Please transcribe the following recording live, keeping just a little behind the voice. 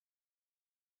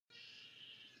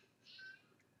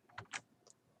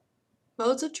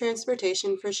Modes of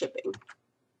transportation for shipping.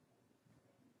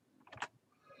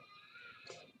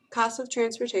 Cost of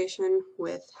transportation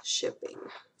with shipping.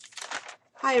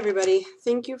 Hi everybody,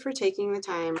 thank you for taking the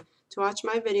time to watch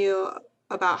my video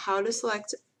about how to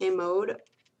select a mode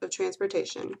of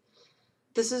transportation.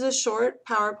 This is a short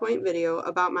PowerPoint video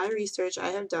about my research I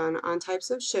have done on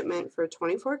types of shipment for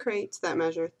 24 crates that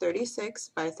measure 36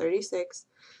 by 36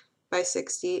 by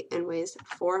 60 and weighs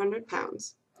 400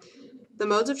 pounds. The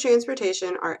modes of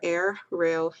transportation are air,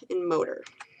 rail, and motor.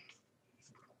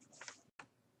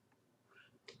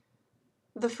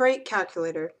 The freight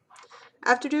calculator.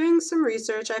 After doing some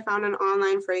research, I found an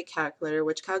online freight calculator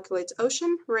which calculates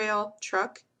ocean, rail,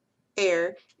 truck,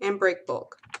 air, and break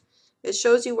bulk. It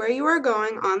shows you where you are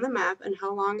going on the map and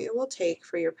how long it will take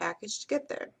for your package to get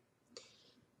there.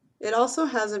 It also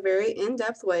has a very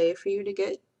in-depth way for you to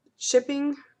get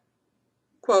shipping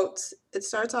quotes. It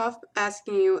starts off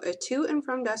asking you a to and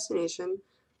from destination,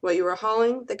 what you are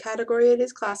hauling, the category it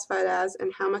is classified as,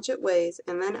 and how much it weighs,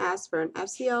 and then asks for an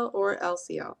FCL or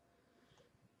LCL.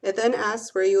 It then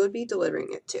asks where you would be delivering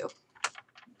it to.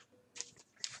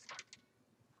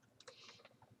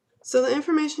 So the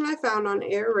information I found on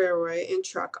air, railway, and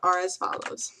truck are as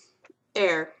follows.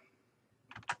 Air.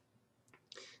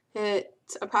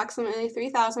 It's approximately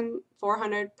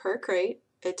 3,400 per crate.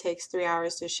 It takes 3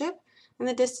 hours to ship, and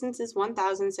the distance is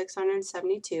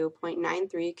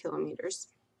 1,672.93 kilometers.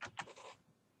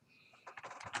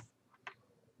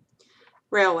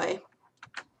 Railway.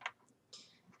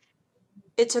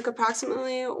 It took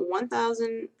approximately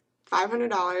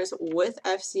 $1,500 with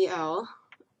FCL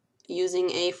using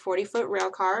a 40-foot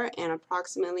rail car and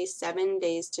approximately 7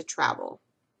 days to travel.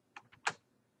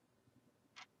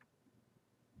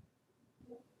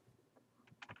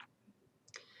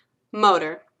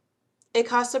 Motor. It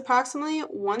cost approximately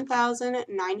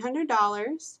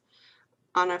 $1,900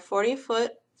 on a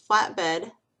 40-foot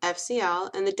flatbed FCL,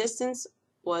 and the distance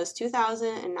was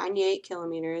 2,098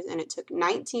 kilometers, and it took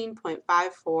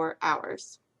 19.54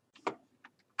 hours.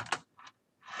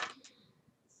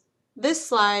 This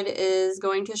slide is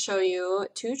going to show you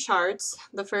two charts.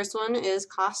 The first one is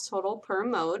cost total per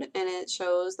mode, and it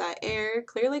shows that air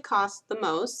clearly costs the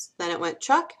most, then it went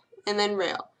truck, and then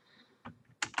rail.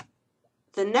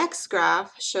 The next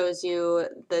graph shows you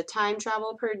the time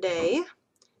travel per day,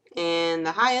 and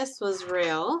the highest was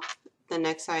rail, the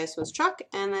next highest was truck,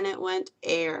 and then it went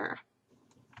air.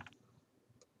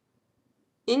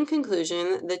 In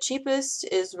conclusion, the cheapest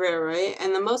is railway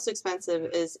and the most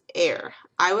expensive is air.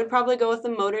 I would probably go with the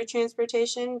motor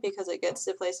transportation because it gets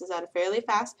to places at a fairly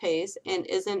fast pace and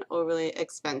isn't overly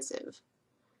expensive.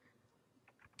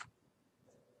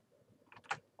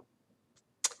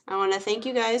 I want to thank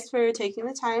you guys for taking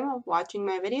the time of watching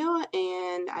my video,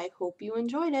 and I hope you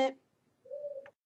enjoyed it.